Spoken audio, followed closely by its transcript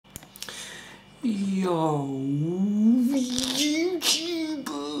Yo, YouTubers!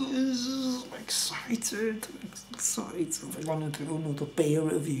 I'm excited. I'm gonna do another beer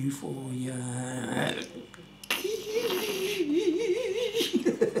review for you.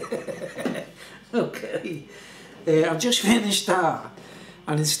 Okay, I've just finished that,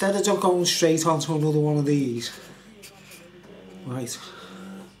 and instead of just going straight on to another one of these, right,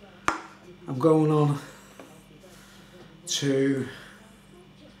 I'm going on to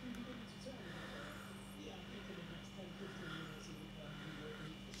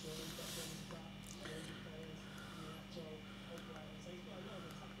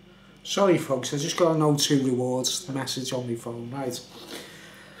sorry folks, I just got an O2 rewards message on my phone, right.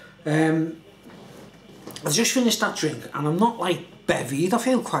 I just finished that drink and I'm not like bevied, I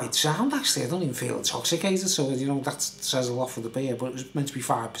feel quite sound actually, I don't even feel intoxicated, so you know that says a lot for the beer, but it was meant to be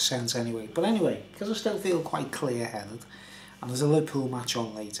 5% anyway. But anyway, because I still feel quite clear-headed and there's a Liverpool match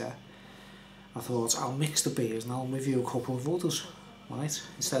on later, I thought I'll mix the beers and I'll review a couple of others, right,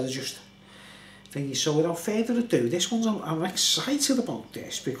 instead of just thinking. So without further ado, this one's, I'm excited about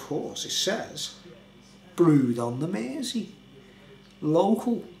this because it says brewed on the Mersey,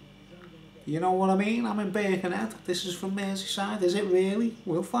 local. You know what I mean? I'm in Birkenhead. This is from Merseyside. Is it really?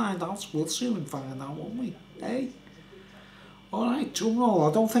 We'll find out. We'll soon find out, won't we? Hey? Alright, drum roll. I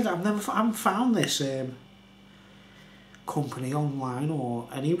haven't found this company online or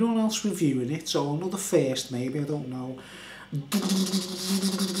anyone else reviewing it, so another first maybe, I don't know.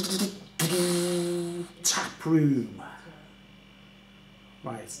 Taproom.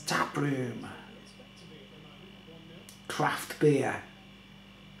 Right, Taproom. Craft beer.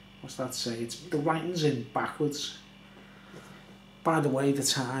 What's that say? It's the writing's in backwards. By the way, the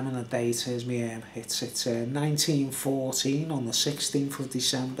time and the date is it's 1914 on the 16th of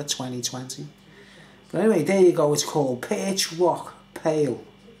December 2020. But anyway, there you go. It's called Perch Rock Pale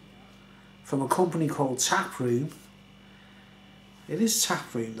from a company called Taproom. It is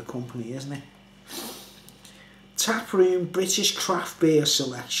Taproom, the company, isn't it? Taproom British craft beer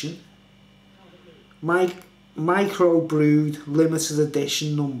selection. Micro brewed limited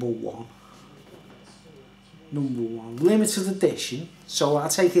edition number one limited edition, so I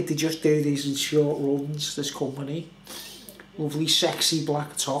take it they just do these in short runs, this company. Lovely sexy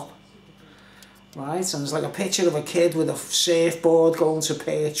black top, right, and there's like a picture of a kid with a surfboard going to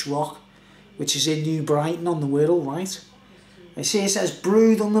Perch Rock, which is in New Brighton on the Wirral, right. I see it says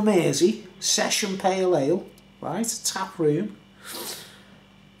brewed on the Mersey, session pale ale, right, Taproom,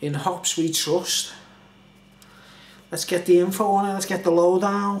 in hops we trust. Let's get the info on it, let's get the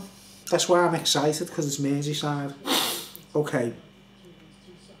lowdown. That's why I'm excited, because it's Merseyside. Okay.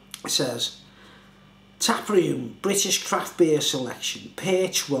 It says, Taproom, British craft beer selection,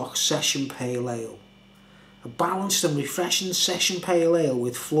 Perch Rock Session Pale Ale. A balanced and refreshing session pale ale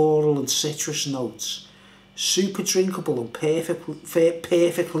with floral and citrus notes. Super drinkable and perfectly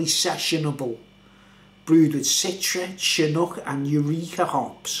sessionable. Brewed with Citra, Chinook and Eureka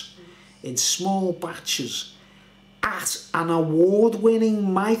hops in small batches at an award-winning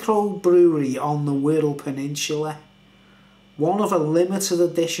microbrewery on the Wirral Peninsula. One of a limited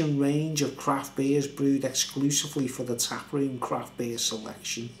edition range of craft beers brewed exclusively for the Taproom craft beer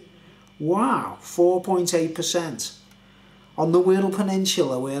selection. Wow, 4.8% on the Wirral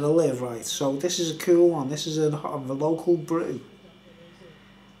Peninsula where I live, right? So this is a cool one. This is a local brew.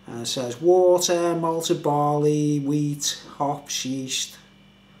 And it says water, malted barley, wheat, hops, yeast.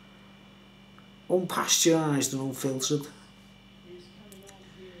 Unpasteurised and unfiltered.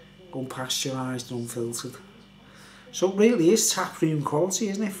 Unpasteurised and unfiltered. So it really is Taproom quality,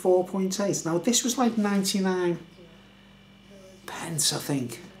 isn't it? 4.8. Now this was like 99 pence, I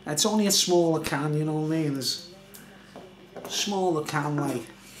think. It's only a smaller can, you know what I mean? There's a smaller can, like.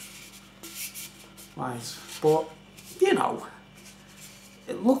 Right. But, you know,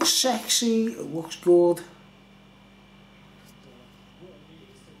 it looks sexy, it looks good.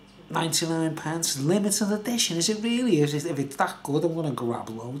 99 pence, limited edition. Is it really? If it's that good, I'm going to grab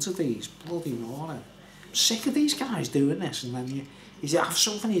loads of these. Bloody morning. I'm sick of these guys doing this, and then you have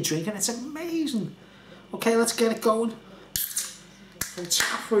something you're drinking. It's amazing. Okay, let's get it going. From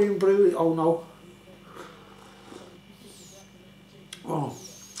Taproom Brewery. Oh no. Oh,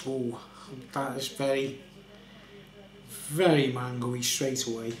 that is very, very mangoey straight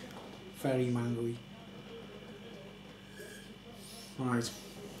away. Very mangoey. Right.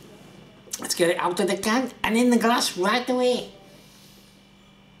 Let's get it out of the can and in the glass right away.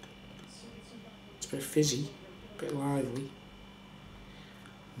 It's a bit fizzy, a bit lively.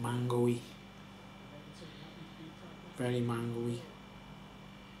 Mangoey. Very mangoey.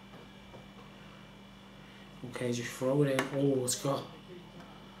 Okay, just throw it in. Oh, it's got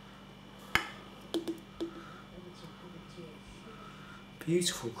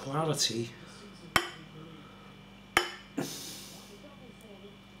Beautiful clarity.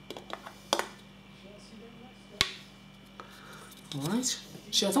 Alright,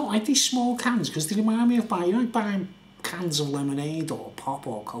 see, I don't like these small cans because they remind me of buying cans of lemonade or pop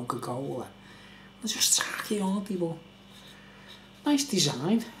or Coca-Cola. They're just tacky, aren't they? But nice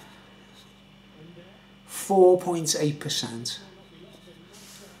design. 4.8%.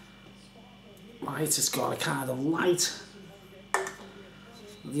 Right, it's got a kind of light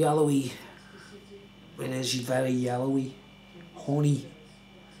yellowy, it is very yellowy, honey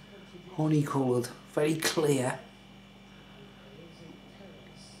coloured, very clear.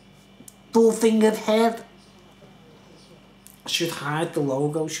 Dull-fingered head. I should hide the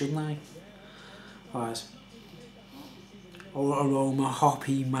logo, shouldn't I? Right. Aroma,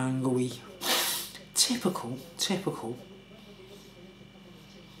 hoppy, mangoey. Typical.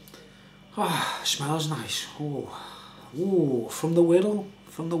 Ah, smells nice. Ooh, from the whittle,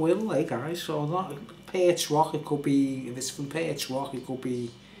 eh, guys? So not Perch Rock. It could be, if it's from Perch Rock, it could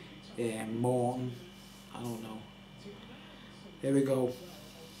be Morton. I don't know. Here we go.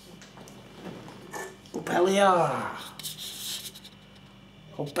 Obelia!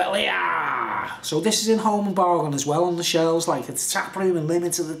 So this is in Home and Bargain as well on the shelves. Like, it's Taproom and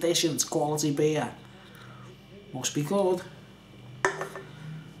limited edition. It's quality beer. Must be good.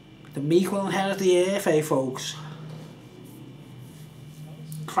 The meek will inherit the earth, eh, folks?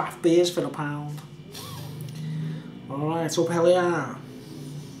 Craft beers for £1. Alright, Obelia.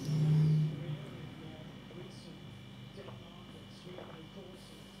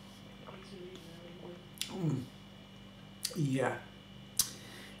 Yeah.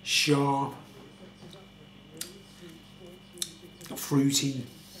 Sharp. Fruity.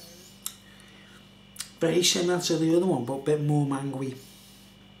 Very similar to the other one, but a bit more mangoey.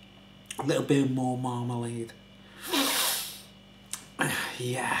 A little bit more marmalade.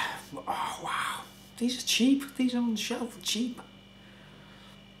 Yeah. Oh, wow. These are cheap. These are on the shelf for cheap.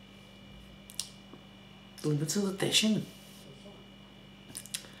 Limited edition.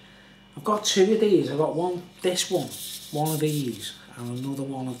 I've got two of these. I've got one of these, and another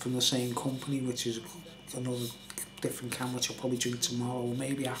one from the same company, which is another different can, which I'll probably drink tomorrow, or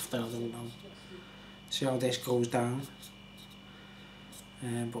maybe after, I don't know. See how this goes down.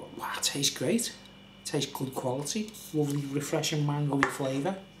 But wow, it tastes great. It tastes good quality. Lovely, refreshing mangoey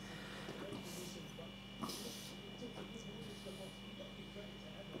flavour.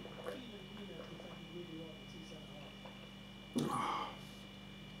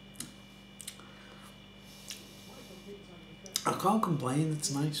 I can't complain,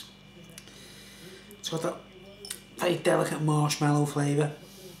 it's nice. It's got that very delicate marshmallow flavour.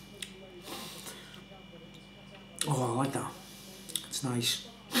 Oh, I like that. It's nice.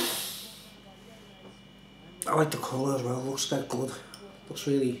 I like the colour as well, it looks that good. Looks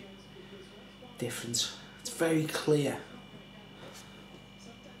really different. It's very clear.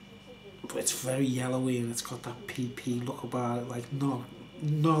 But it's very yellowy and it's got that PP look about it, like nod,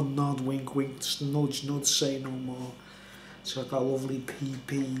 wink, nudge, say no more. It's got that lovely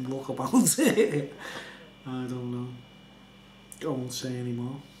PP look about it. I don't know. I won't say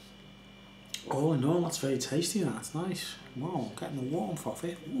anymore. All in all, that's very tasty, that's nice. Wow, getting the warmth off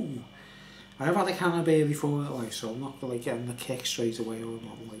it. Ooh. I've had a can of beer before, like, so I'm not like getting the kick straight away or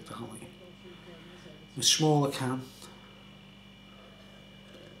nothing like that. Like. A smaller can.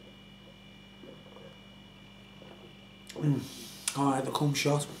 Alright, the cum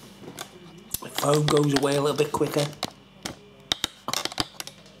shot. The foam goes away a little bit quicker.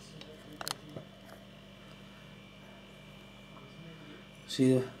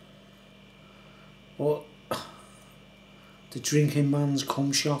 See the drinking man's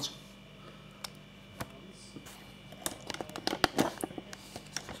cum shot.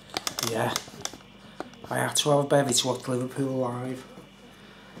 Yeah, I had to have a bevy to watch Liverpool live.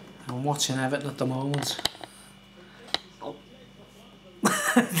 I'm watching Everton at the moment. Oh.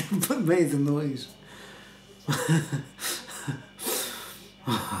 Made the noise.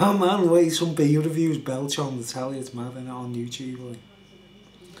 Oh man, the way some beer reviews belch on the telly, it's mad, isn't it, on YouTube, like.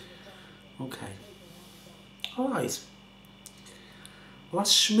 Okay. Alright. Well,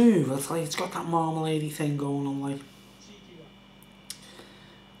 that's smooth. It's like, it's got that marmalade thing going on, like.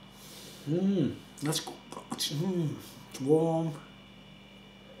 That's good. It's warm.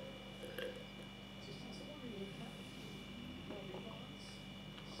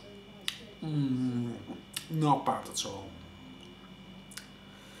 Not bad at all.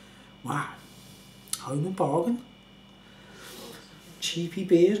 Wow. Home and Bargain. Cheapy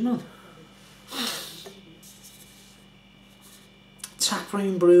beers, man.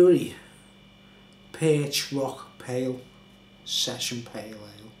 Taproom Brewery. Perch Rock Pale. Session Pale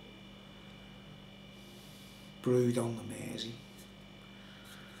Ale. Brewed on the Mersey.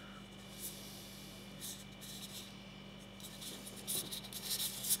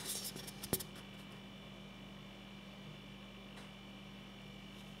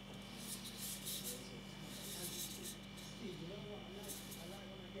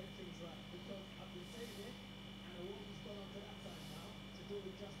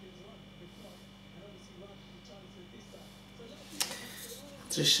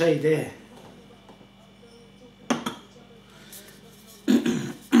 Just say there.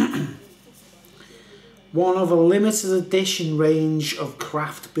 One of a limited edition range of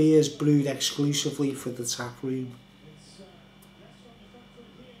craft beers brewed exclusively for the Taproom.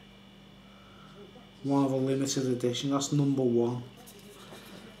 One of a limited edition, that's number one.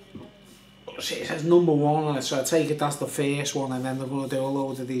 See, it says number one on it, so I take it that's the first one, and then they're going to do a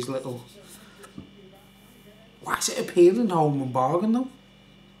load of these little... Why is it appearing in Home and Bargain though?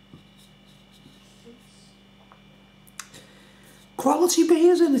 Quality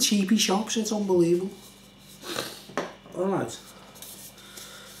beers in the cheapy shops, it's unbelievable. Alright.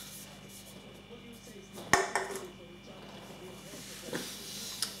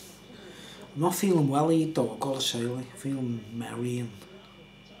 I'm not feeling well either though, I've got to say, like, I'm feeling merry and...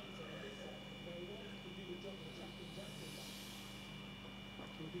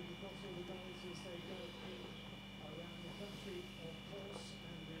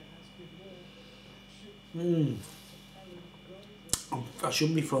 I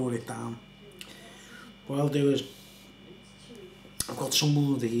shouldn't be throwing it down. What I'll do is, I've got some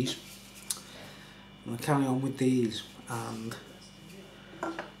more of these. I'm going to carry on with these, and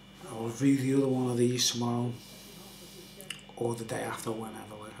I'll review the other one of these tomorrow, or the day after,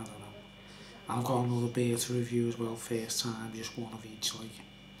 whenever, like, I don't know. And I've got another beer to review as well, first time, just one of each, like.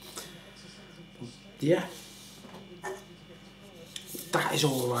 But yeah. That is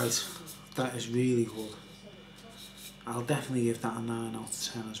alright. That is really good. I'll definitely give that a 9 out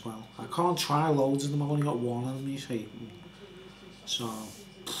of 10 as well. I can't try loads of them, I've only got one of them, you see. So,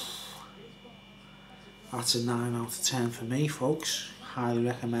 that's a 9 out of 10 for me, folks. Highly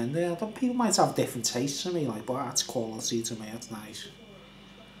recommend it. I thought people might have different tastes to me, like, but that's quality to me, that's nice.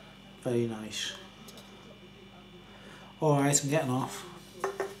 Very nice. Alright, I'm getting off.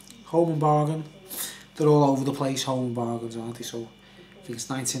 Home and Bargain. They're all over the place, Home and Bargains, aren't they? So, I think it's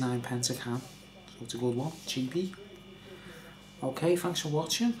 99 pence a can. So it's a good one, cheapy. Okay, thanks for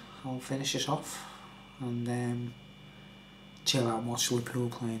watching. I'll finish this off and chill out and watch Liverpool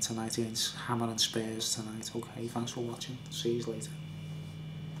playing tonight against Hammer and Spurs tonight. Okay, thanks for watching. See you later.